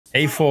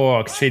Hey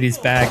folks, Shady's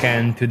back,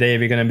 and today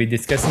we're going to be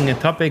discussing a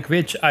topic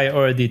which I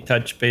already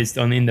touched based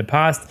on in the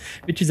past,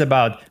 which is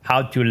about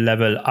how to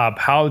level up,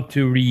 how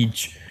to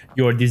reach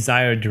your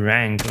desired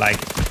rank, like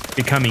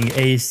becoming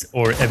ace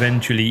or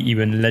eventually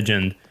even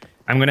legend.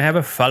 I'm going to have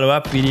a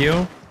follow-up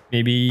video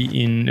maybe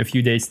in a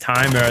few days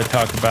time where I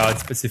talk about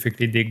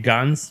specifically the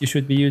guns you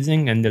should be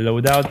using and the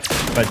loadout,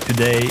 but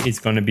today it's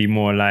going to be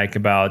more like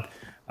about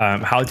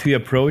how to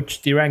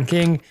approach the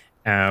ranking,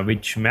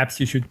 which maps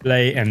you should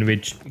play, and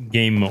which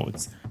game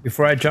modes.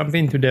 Before I jump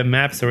into the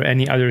maps or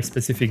any other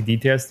specific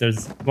details,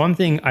 there's one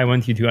thing I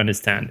want you to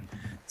understand.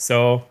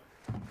 So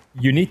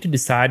you need to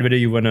decide whether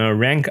you want to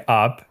rank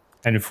up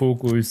and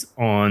focus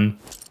on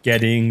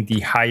getting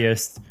the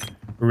highest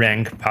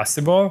rank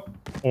possible,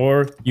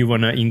 or you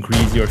want to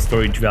increase your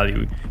storage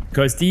value,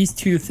 because these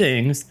two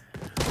things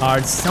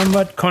are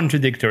somewhat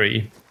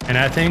contradictory. And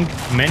I think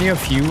many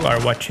of you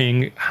are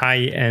watching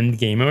high-end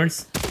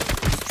gamers,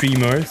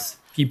 streamers,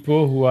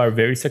 people who are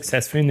very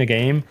successful in the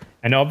game,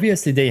 and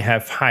obviously they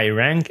have high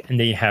rank and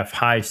they have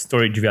high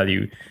storage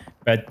value.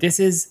 But this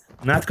is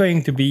not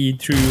going to be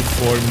true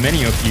for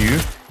many of you,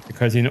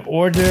 because in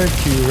order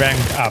to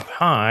rank up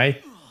high,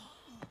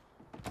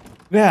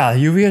 well,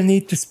 you will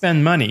need to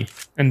spend money.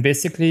 And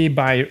basically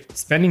by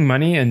spending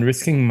money and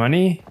risking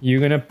money, you're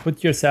going to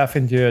put yourself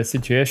into a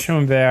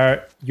situation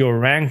where your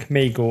rank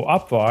may go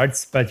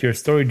upwards, but your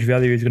storage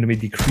value is going to be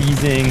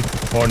decreasing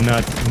or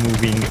not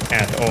moving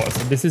at all.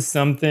 So this is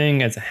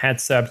something, as a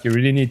heads up, you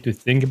really need to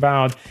think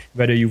about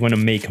whether you want to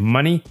make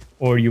money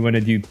or you want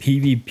to do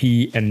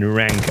PvP and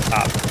rank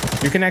up.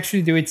 You can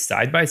actually do it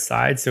side by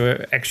side,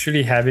 so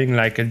actually having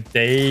like a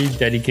day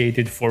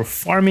dedicated for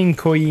farming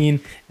Koen,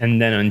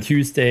 and then on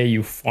Tuesday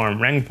you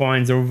farm rank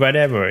points or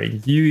whatever.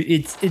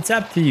 It's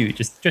up to you.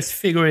 Just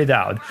figure it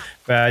out.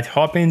 But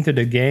hop into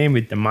the game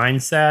with the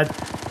mindset.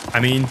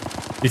 I mean,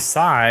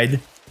 decide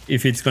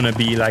if it's gonna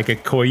be like a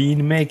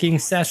Koen making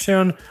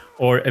session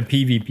or a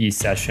PvP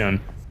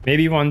session.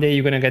 Maybe one day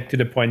you're gonna get to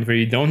the point where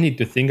you don't need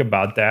to think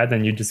about that,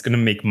 and you're just gonna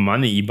make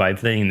money by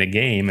playing the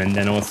game and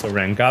then also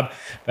rank up.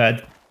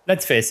 But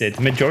let's face it,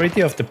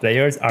 majority of the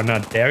players are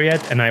not there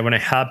yet, and I want to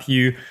help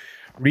you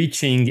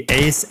reaching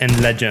ace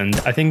and legend.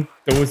 I think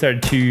those are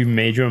two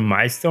major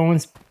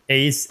milestones.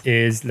 Ace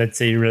is, let's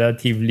say,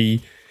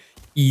 relatively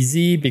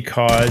easy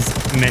because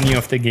many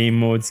of the game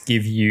modes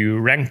give you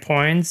rank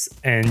points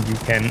and you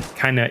can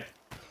kind of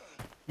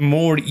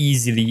more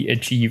easily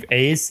achieve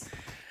ace.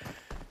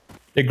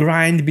 The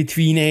grind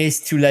between ace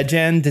to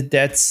legend,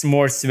 that's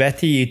more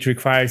sweaty. It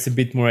requires a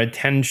bit more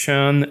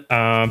attention,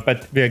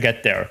 but we'll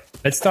get there.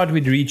 Let's start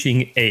with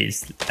reaching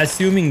ace.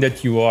 Assuming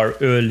that you are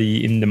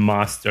early in the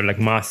master, like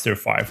master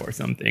 5 or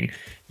something,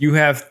 you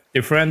have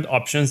different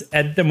options.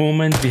 At the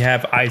moment, we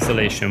have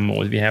isolation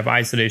mode. We have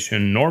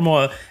isolation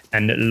normal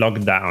and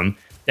lockdown.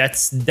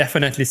 That's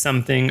definitely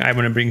something I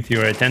want to bring to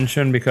your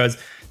attention, because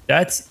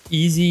that's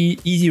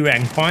easy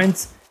rank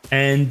points.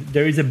 And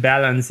there is a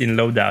balance in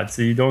loadout,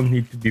 so you don't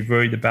need to be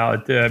worried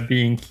about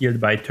being killed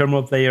by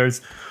thermal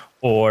players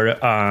or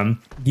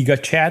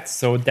giga chats.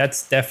 So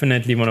that's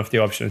definitely one of the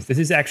options. This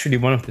is actually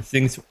one of the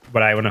things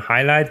what I want to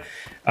highlight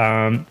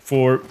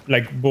for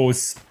like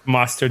both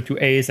master to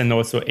ace and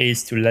also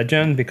ace to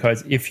legend,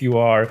 because if you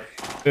are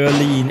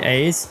early in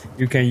ace,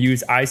 you can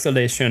use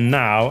isolation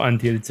now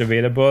until it's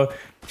available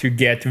to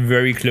get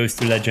very close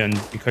to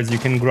legend, because you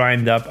can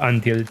grind up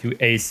until to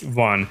ace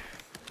 1.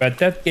 But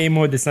that game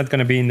mode is not going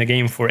to be in the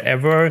game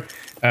forever.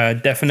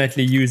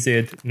 Definitely use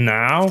it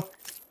now.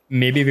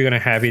 Maybe we're going to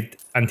have it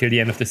until the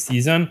end of the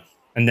season.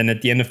 And then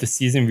at the end of the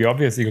season, we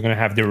obviously are going to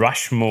have the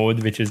rush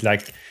mode, which is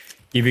like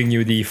giving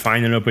you the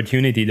final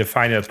opportunity, the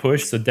final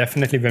push. So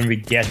definitely when we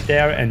get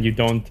there and you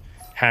don't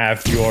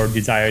have your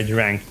desired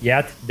rank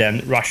yet,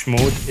 then rush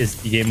mode is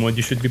the game mode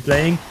you should be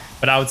playing.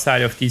 But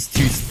outside of these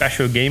two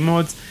special game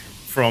modes,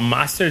 from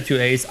master to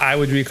ace, I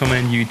would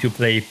recommend you to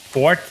play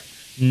port,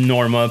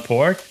 normal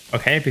port,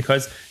 okay?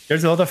 Because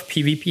there's a lot of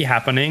PvP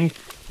happening.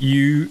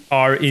 You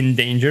are in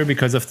danger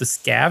because of the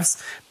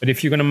scavs, but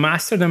if you're going to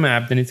master the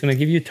map, then it's going to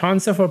give you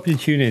tons of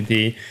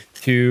opportunity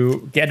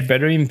to get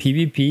better in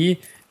PvP.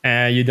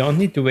 You don't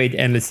need to wait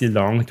endlessly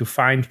long to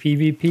find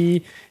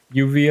PvP.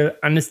 You will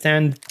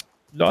understand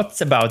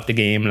lots about the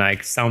game,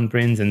 like sound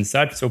prints and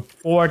such. So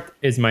port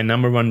is my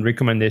 #1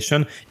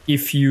 recommendation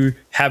if you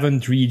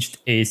haven't reached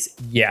ace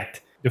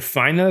yet. The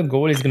final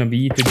goal is going to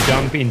be to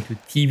jump into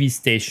TV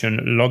station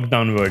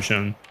lockdown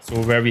version,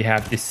 so where we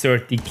have this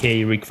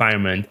 30k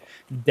requirement.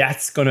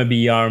 That's going to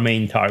be our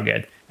main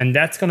target, and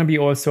that's going to be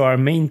also our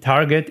main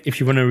target if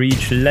you want to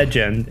reach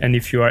legend and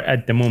if you are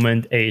at the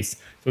moment ace.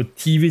 So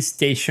TV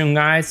station,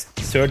 guys,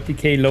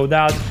 30k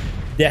loadout,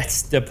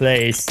 that's the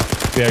place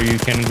where you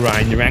can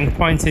grind rank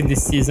points in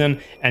this season,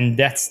 and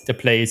that's the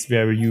place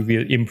where you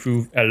will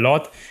improve a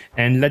lot.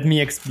 And let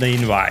me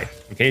explain why.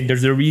 Okay,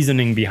 there's a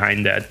reasoning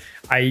behind that.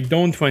 I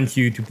don't want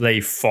you to play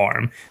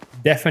farm.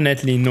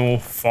 Definitely no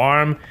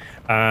farm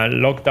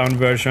lockdown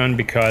version,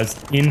 because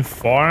in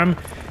farm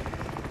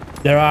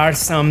There are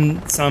some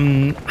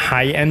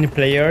high-end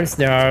players.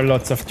 There are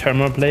lots of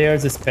thermal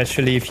players,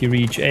 especially if you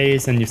reach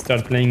ace and you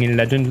start playing in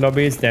legend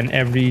lobbies. Then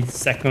every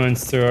second,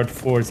 third,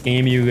 fourth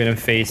game you're gonna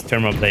face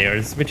thermal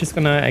players, which is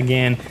gonna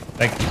again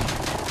like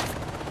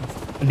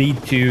lead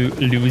to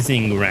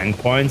losing rank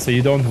points. So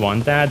you don't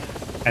want that.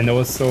 And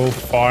also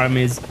farm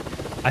is,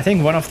 I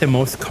think, one of the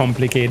most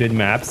complicated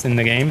maps in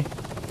the game,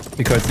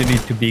 because you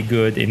need to be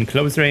good in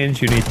close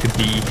range. You need to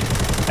be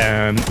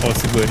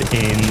also good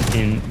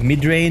in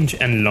mid-range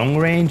and long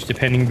range,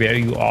 depending where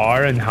you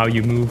are and how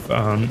you move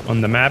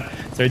on the map.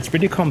 So it's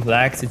pretty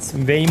complex. It's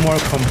way more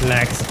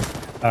complex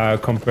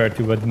compared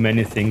to what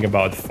many think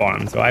about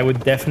farm. So I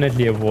would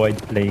definitely avoid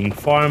playing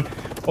farm.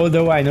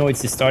 Although I know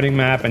it's the starting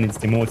map and it's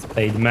the most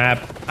played map,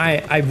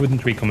 I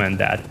wouldn't recommend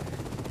that.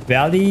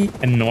 Valley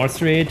and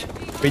Northridge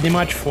pretty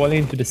much fall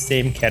into the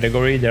same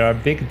category. There are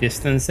big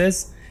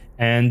distances,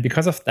 and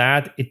because of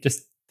that, it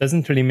just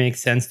doesn't really make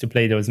sense to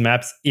play those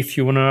maps if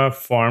you want to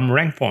farm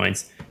rank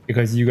points,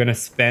 because you're going to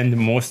spend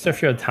most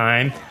of your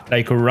time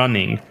like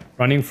running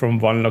from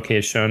one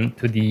location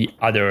to the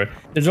other.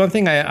 There's one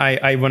thing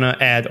I want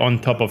to add on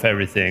top of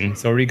everything.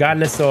 So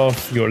regardless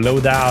of your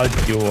loadout,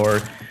 your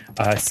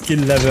skill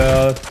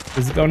level,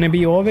 there's going to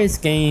be always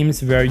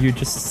games where you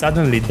just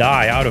suddenly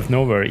die out of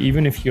nowhere,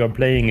 even if you're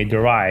playing it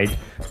right.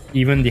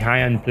 Even the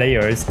high-end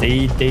players,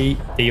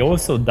 they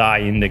also die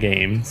in the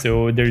game.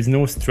 So there's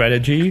no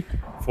strategy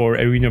for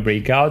Arena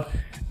Breakout,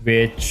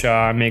 which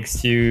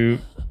makes you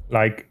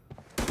like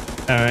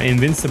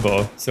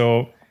invincible.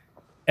 So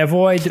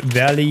avoid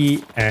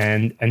Valley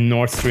and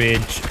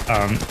Northridge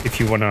if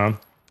you want to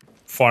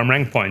farm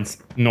rank points.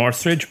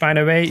 Northridge, by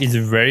the way, is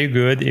very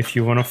good if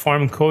you want to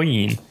farm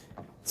Koen.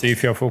 So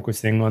if you're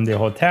focusing on the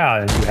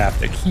hotel and you have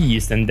the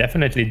keys, then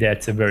definitely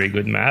that's a very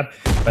good map,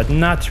 but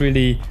not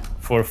really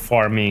for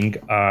farming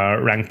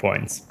rank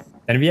points.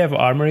 Then we have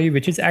Armory,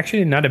 which is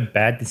actually not a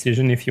bad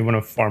decision if you want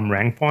to farm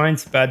rank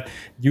points, but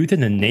due to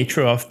the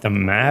nature of the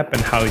map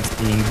and how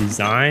it's being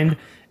designed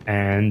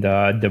and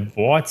the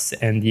bots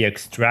and the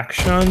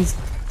extractions,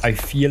 I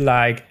feel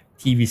like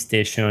TV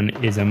Station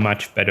is a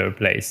much better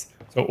place.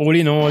 So all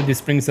in all, this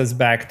brings us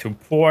back to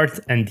Port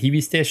and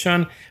TV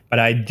Station, but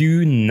I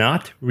do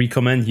not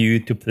recommend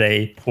you to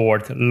play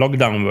Port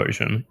lockdown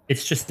version.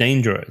 It's just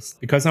dangerous,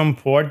 because on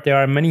Port there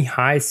are many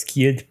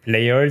high-skilled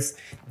players.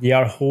 They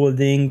are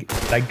holding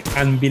like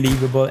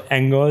unbelievable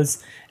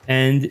angles,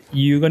 and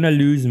you're gonna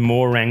lose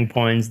more rank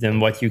points than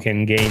what you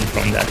can gain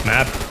from that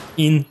map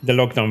in the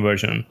lockdown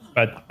version.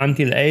 But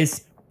until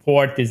ace,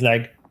 Port is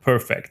like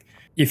perfect.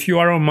 If you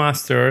are a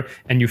master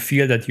and you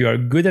feel that you are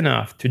good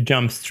enough to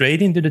jump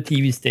straight into the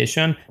TV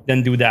Station,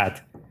 then do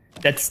that.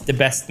 That's the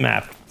best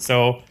map.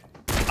 So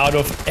out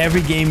of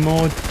every game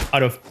mode,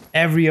 out of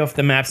every of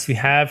the maps we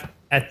have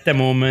at the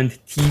moment,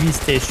 TV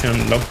Station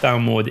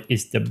lockdown mode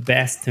is the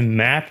best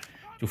map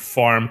to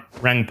farm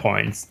rank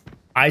points.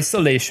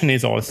 Isolation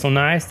is also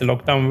nice, the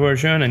lockdown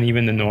version and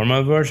even the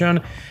normal version.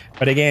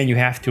 But again, you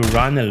have to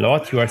run a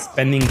lot. You are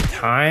spending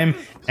time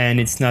and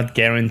it's not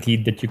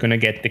guaranteed that you're gonna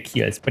get the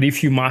kills. But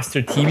if you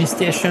master TV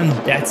Station,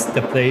 that's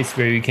the place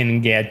where you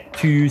can get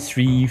 2,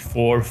 3,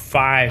 4,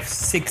 5,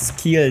 6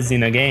 kills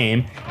in a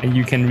game, and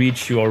you can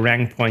reach your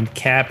rank point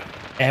cap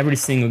every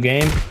single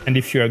game. And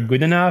if you are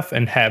good enough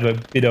and have a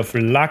bit of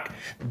luck,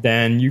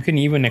 then you can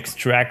even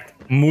extract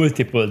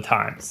multiple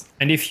times.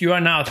 And if you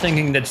are now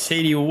thinking that,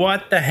 Shady,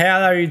 what the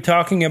hell are you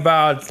talking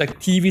about? Like,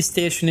 TV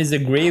Station is a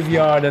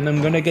graveyard and I'm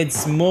gonna get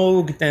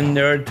smoked and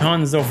there are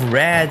tons of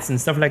reds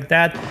and stuff like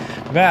that.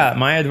 Well,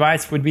 my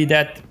advice would be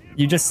that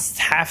you just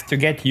have to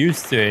get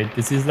used to it.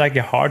 This is like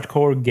a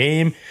hardcore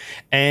game,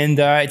 and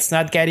it's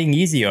not getting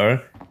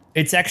easier.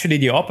 It's actually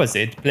the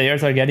opposite.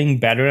 Players are getting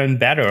better and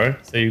better.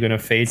 So you're gonna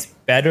face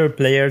better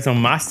players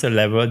on master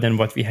level than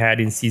what we had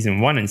in Season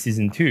 1 and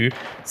Season 2.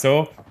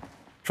 So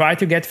try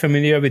to get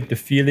familiar with the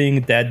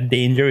feeling that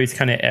danger is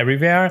kind of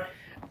everywhere.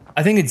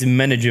 I think it's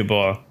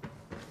manageable.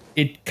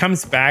 It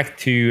comes back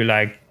to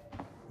like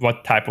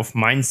what type of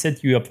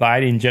mindset you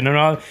applied in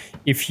general.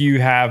 If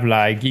you have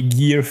like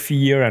gear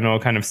fear and all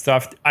kind of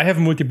stuff, I have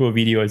multiple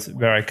videos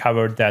where I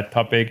covered that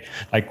topic.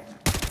 Like,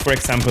 for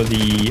example,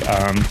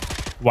 the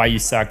why you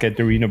suck at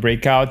Arena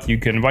Breakout, you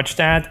can watch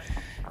that.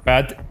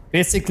 But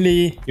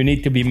basically, you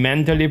need to be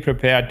mentally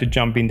prepared to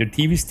jump into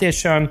TV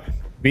Station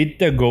with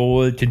the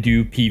goal to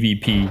do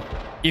PvP.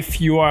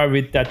 If you are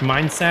with that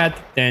mindset,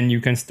 then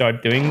you can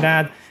start doing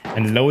that.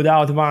 And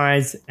loadout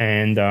wise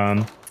and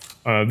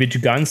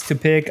which guns to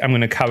pick, I'm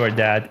gonna cover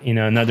that in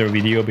another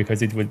video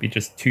because it would be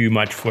just too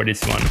much for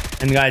this one.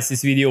 And guys,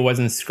 this video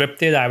wasn't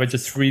scripted. I was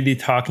just really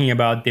talking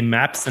about the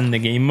maps and the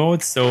game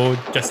modes. So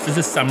just as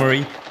a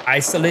summary,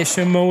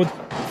 isolation mode,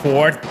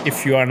 Port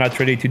if you are not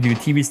ready to do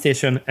TV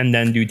Station, and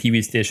then do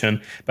TV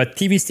Station. But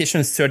TV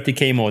Station is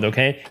 30k mode,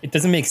 okay? It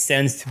doesn't make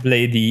sense to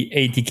play the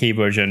 80k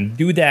version.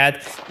 Do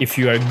that if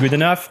you are good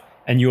enough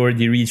and you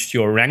already reached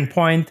your rank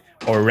point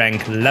or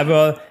rank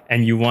level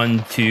and you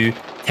want to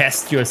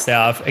test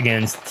yourself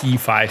against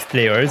T5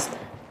 players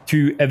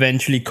to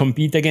eventually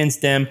compete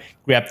against them,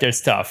 grab their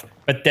stuff.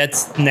 but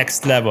that's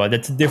next level.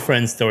 That's a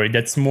different story.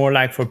 That's more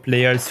like for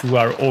players who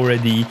are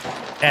already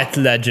at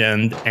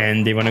legend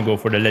and they want to go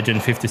for the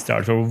legend 50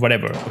 stars or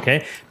whatever,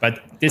 okay?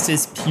 But this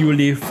is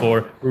purely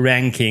for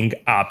ranking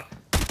up.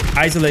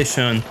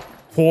 Isolation,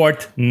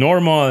 port,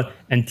 normal,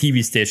 and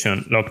TV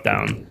station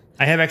lockdown.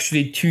 I have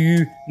actually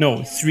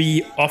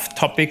three off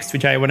topics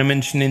which I want to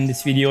mention in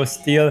this video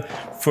still.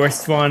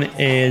 First one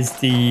is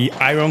the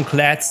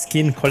Ironclad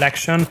skin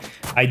collection.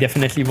 I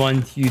definitely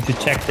want you to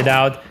check that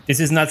out.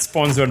 This is not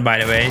sponsored, by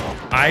the way.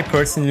 I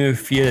personally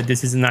feel that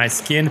this is a nice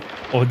skin,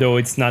 although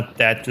it's not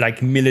that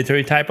like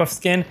military type of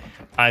skin.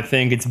 I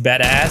think it's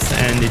badass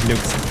and it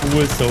looks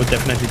cool, so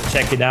definitely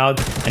check it out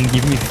and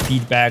give me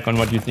feedback on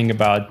what you think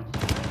about,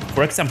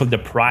 for example, the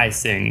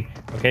pricing,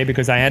 okay?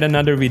 Because I had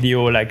another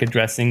video like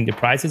addressing the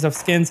prices of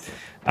skins.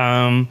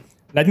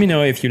 Let me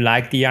know if you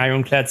like the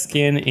Ironclad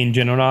skin in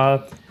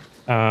general,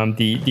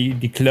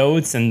 the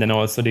clothes, and then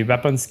also the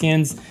weapon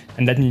skins,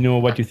 and let me know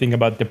what you think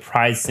about the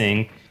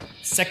pricing.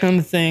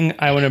 Second thing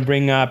I want to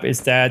bring up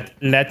is that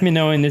let me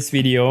know in this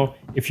video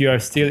if you are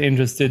still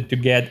interested to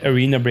get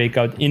Arena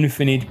Breakout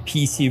Infinite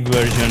PC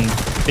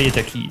version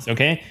beta keys,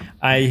 okay?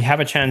 I have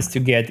a chance to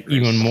get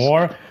even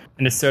more.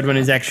 And the third one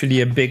is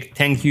actually a big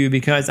thank you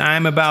because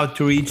I'm about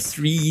to reach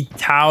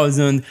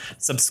 3,000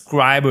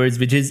 subscribers,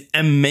 which is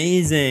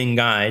amazing,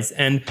 guys.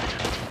 And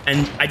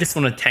I just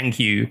want to thank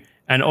you.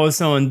 And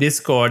also on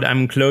Discord,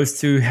 I'm close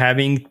to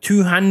having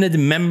 200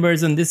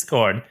 members on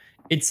Discord.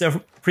 It's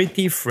a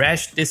pretty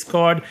fresh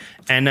Discord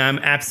and I'm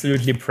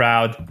absolutely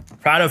proud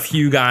of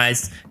you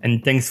guys,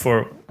 and thanks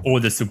for all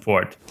the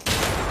support.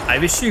 I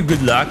wish you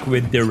good luck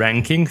with the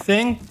ranking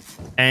thing.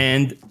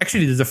 And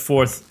actually there's a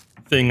fourth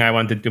thing I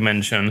wanted to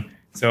mention.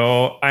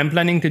 So I'm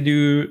planning to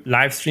do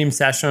live stream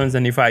sessions,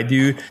 and if I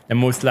do, then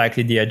most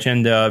likely the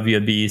agenda will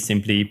be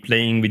simply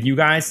playing with you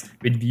guys,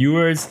 with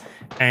viewers,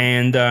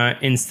 and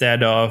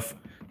instead of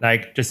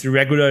like just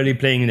regularly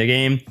playing the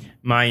game,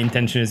 my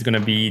intention is going to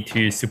be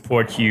to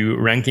support you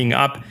ranking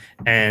up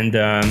and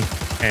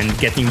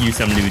getting you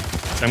some loot.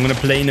 So I'm going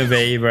to play in a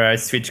way where I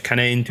switch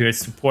kind of into a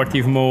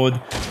supportive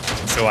mode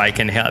so I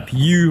can help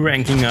you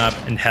ranking up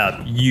and help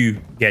you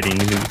getting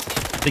loot.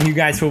 Thank you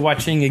guys for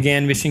watching.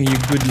 Again, wishing you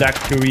good luck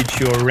to reach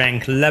your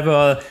rank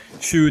level.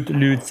 Shoot,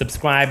 loot,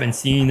 subscribe, and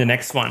see you in the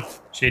next one.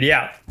 Shady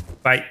out.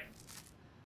 Bye.